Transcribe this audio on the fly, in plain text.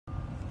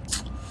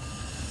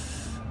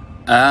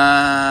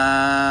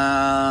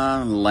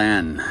Len.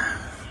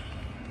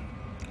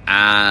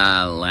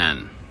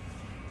 Len.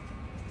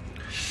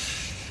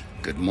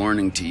 Good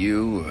morning to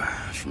you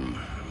from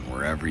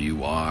wherever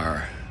you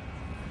are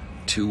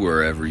to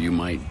wherever you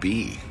might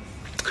be.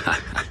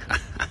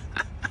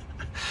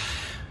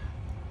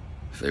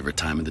 Favorite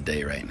time of the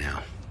day right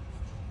now.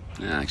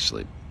 I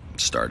actually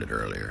started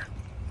earlier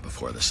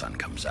before the sun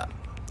comes up,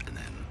 and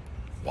then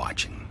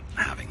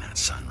having that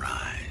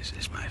sunrise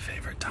is my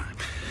favorite time.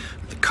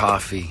 The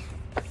coffee,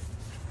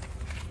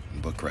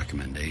 book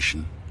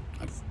recommendation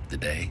of the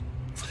day.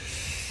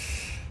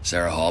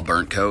 Sarah Hall,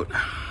 Burnt Coat.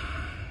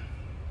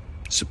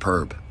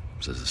 Superb,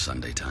 says the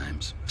Sunday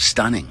Times.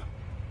 Stunning,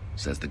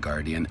 says the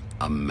Guardian.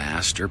 A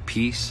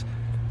masterpiece,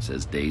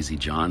 says Daisy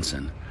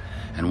Johnson.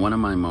 And one of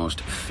my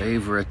most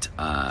favorite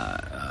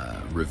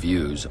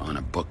reviews on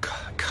a book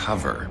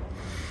cover,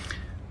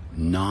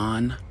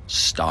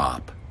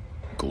 non-stop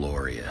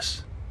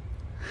glorious.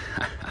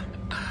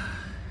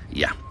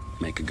 Yeah,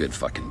 make a good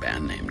fucking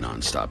band name,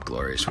 Non-Stop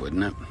Glorious,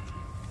 wouldn't it?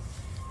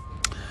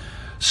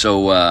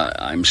 So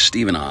I'm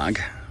Steven Ogg.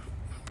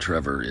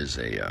 Trevor is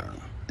a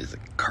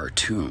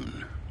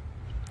cartoon,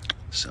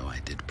 so I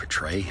did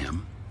portray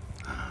him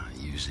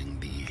using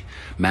the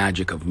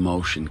magic of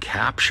motion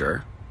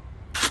capture.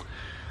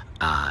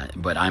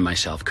 But I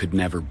myself could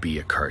never be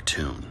a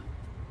cartoon,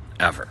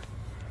 ever,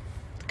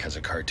 because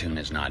a cartoon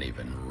is not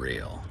even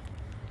real.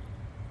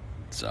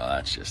 So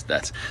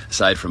that's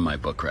aside from my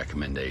book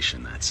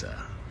recommendation, that's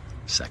a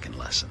second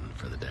lesson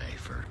for the day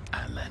for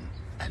Ellen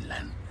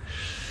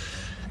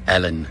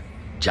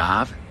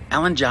Jov.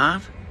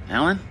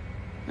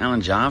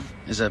 Ellen Jov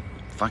is a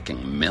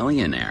fucking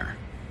millionaire.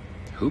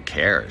 Who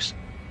cares,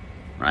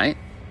 right?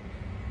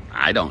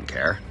 I don't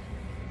care.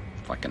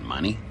 Fucking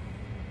money.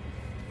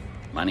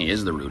 Money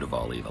is the root of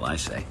all evil, I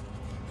say.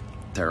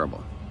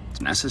 Terrible. It's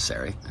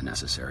necessary, a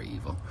necessary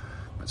evil.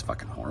 But it's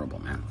fucking horrible,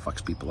 man.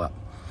 Fucks people up.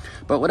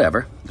 But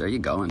whatever. There you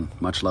go. And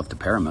much love to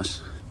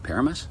Paramus.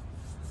 Paramus?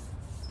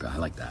 I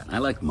like that. I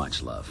like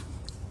much love.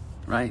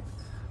 Right?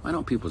 Why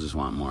don't people just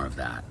want more of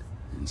that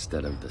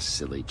instead of the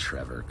silly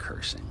Trevor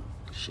cursing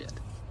shit?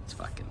 It's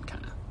fucking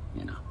kind of,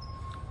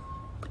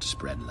 but to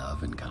spread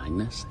love and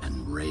kindness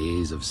and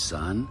rays of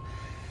sun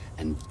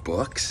and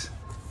books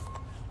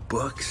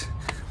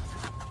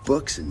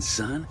and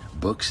sun.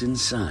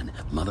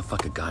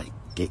 Motherfucker guy,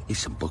 get you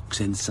some books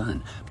and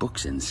sun.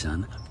 Books and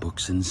sun.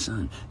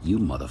 You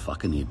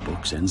motherfucker need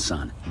books and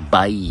sun.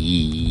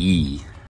 Bye.